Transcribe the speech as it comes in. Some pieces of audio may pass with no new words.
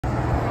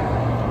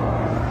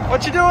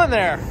What you doing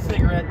there?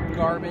 Cigarette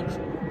garbage.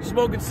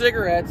 Smoking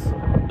cigarettes.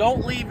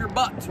 Don't leave your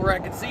butts where I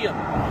can see them.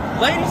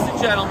 Ladies and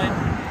gentlemen,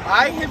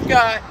 I have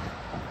got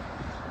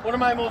one of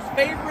my most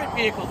favorite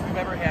vehicles we've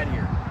ever had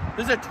here.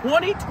 This is a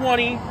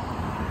 2020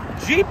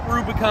 Jeep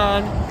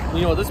Rubicon.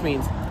 You know what this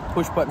means?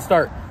 Push button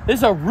start. This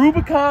is a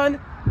Rubicon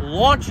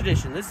Launch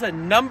Edition. This is a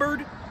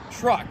numbered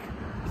truck.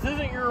 This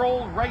isn't your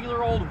old,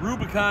 regular old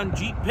Rubicon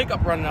Jeep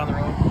pickup running down the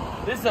road.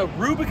 This is a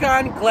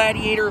Rubicon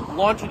Gladiator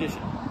Launch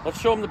Edition. Let's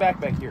show them the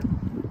back here.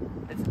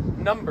 It's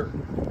numbered.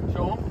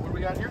 Show them. What do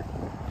we got here?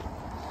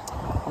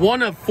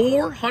 One of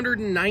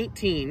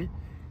 419.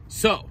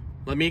 So,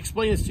 let me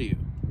explain this to you.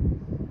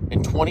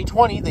 In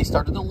 2020, they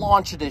started the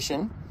Launch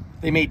Edition.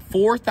 They made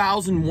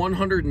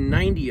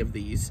 4,190 of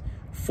these.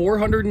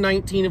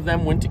 419 of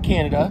them went to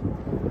Canada.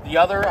 The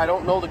other, I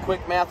don't know the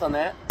quick math on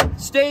that,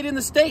 stayed in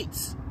the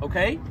States,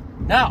 okay?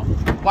 Now,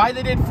 why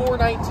they did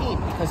 419?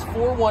 Because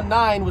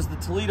 419 was the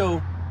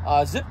Toledo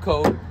zip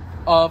code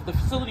of the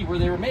facility where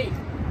they were made.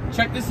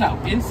 Check this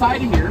out.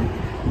 Inside of here,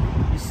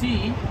 you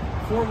see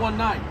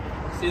 419.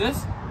 See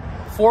this?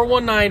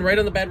 419 right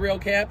on the bed rail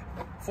cap.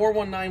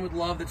 419 with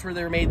love. That's where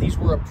they were made. These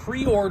were a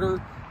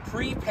pre-order,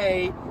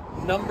 prepay,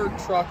 numbered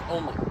truck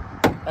only.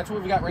 That's what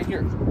we've got right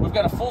here. We've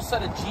got a full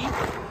set of Jeep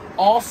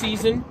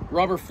all-season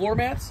rubber floor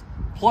mats,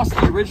 plus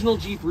the original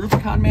Jeep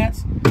Rubicon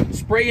mats,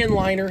 spray-in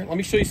liner. Let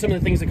me show you some of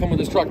the things that come with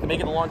this truck to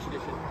make it a Launch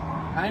Edition.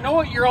 And I know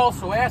what you're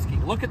also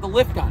asking. Look at the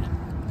lift on it.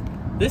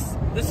 This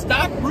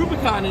stock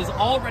Rubicon is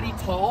already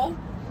tall,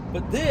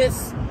 but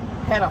this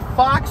had a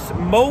Fox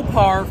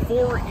Mopar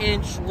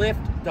 4-inch lift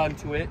done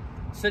to it,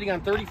 sitting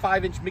on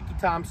 35-inch Mickey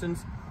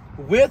Thompsons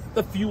with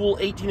the fuel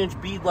 18-inch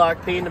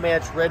beadlock paint to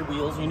match red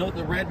wheels. You know what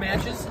the red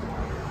matches?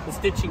 The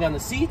stitching on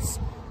the seats,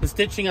 the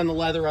stitching on the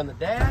leather on the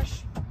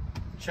dash.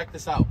 Check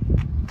this out.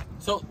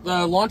 So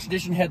the Launch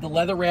Edition had the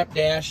leather wrap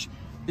dash.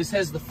 This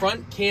has the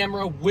front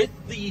camera with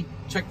the,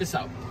 check this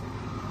out.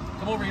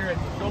 Come over here and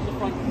show them the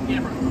front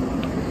camera.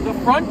 The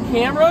front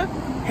camera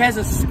has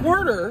a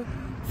squirter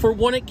for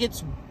when it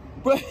gets,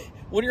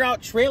 when you're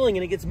out trailing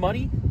and it gets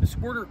muddy, the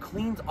squirter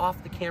cleans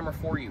off the camera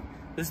for you.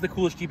 This is the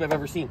coolest Jeep I've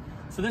ever seen.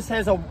 So this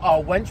has a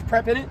wench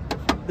prep in it.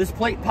 This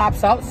plate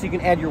pops out so you can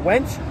add your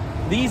wench.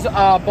 These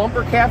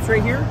bumper caps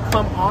right here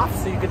come off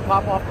so you can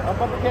pop off the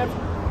bumper caps.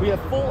 We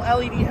have full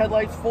LED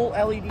headlights, full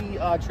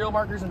LED trail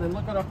markers, and then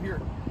look up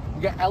here.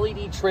 We got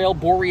LED trail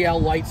Boreal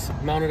lights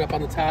mounted up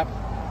on the top.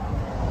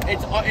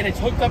 It's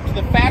hooked up to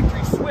the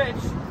factory switch.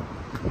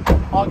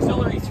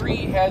 Auxiliary 3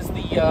 has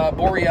the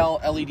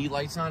Boreal LED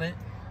lights on it.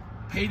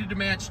 Painted to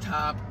match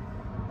top.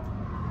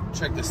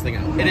 Check this thing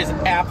out. It is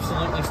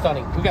absolutely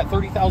stunning. We've got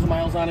 30,000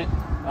 miles on it.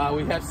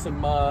 We have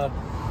some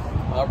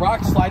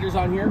rock sliders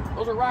on here.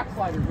 Those are rock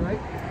sliders, right?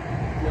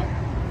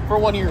 Yep. For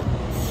when you're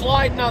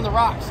sliding on the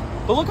rocks.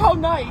 But look how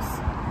nice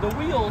the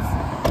wheels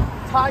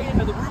tie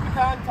into the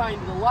Rubicon, tie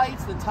into the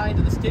lights, then tie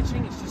into the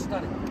stitching. It's just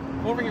stunning.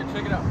 Come over here,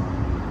 check it out.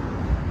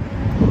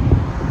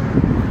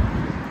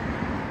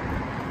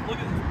 Look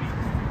at this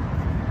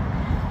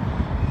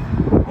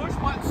beast. Push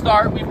button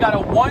start. We've got a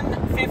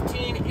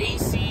 115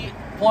 AC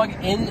plug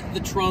in the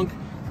trunk.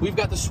 We've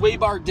got the sway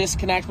bar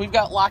disconnect. We've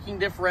got locking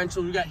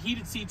differential. We've got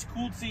heated seats,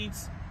 cooled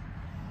seats.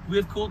 We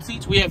have cooled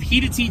seats. We have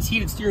heated seats,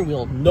 heated steering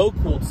wheel, no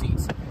cooled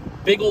seats.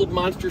 Big old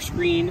monster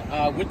screen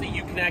with the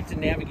Uconnect and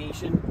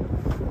navigation.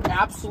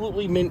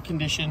 Absolutely mint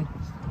condition.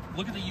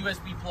 Look at the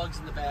USB plugs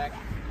in the back.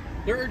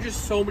 There are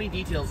just so many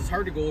details. It's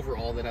hard to go over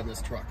all that on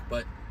this truck,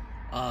 but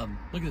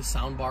look at the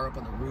sound bar up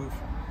on the roof.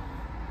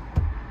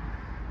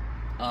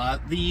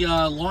 The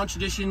Launch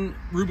Edition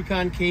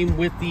Rubicon came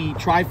with the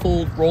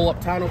tri-fold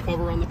roll-up tonneau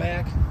cover on the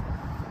back.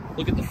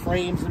 Look at the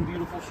frames in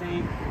beautiful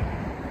shape.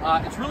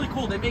 It's really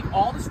cool. They make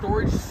all the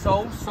storage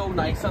so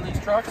nice on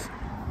these trucks.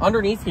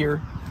 Underneath here,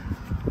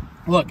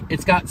 look,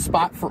 it's got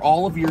spot for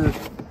all of your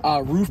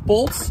roof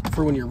bolts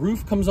for when your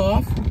roof comes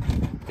off.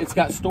 It's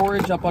got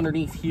storage up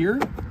underneath here.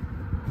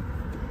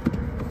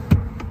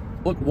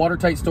 Look,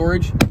 watertight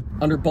storage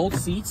under both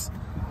seats.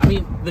 I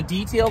mean, the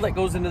detail that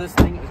goes into this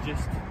thing is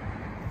just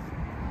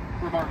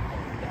remarkable.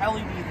 The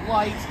LED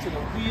lights, to the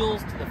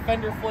wheels, to the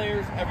fender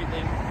flares,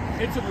 everything.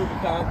 It's a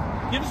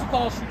Rubicon. Give us a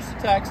call, shoot us a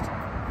text.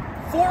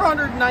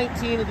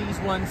 419 of these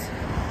ones,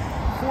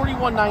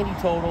 4190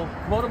 total.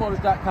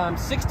 ComodoMotors.com,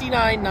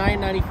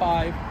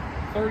 $69,995,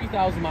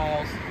 30,000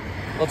 miles.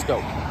 Let's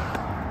go.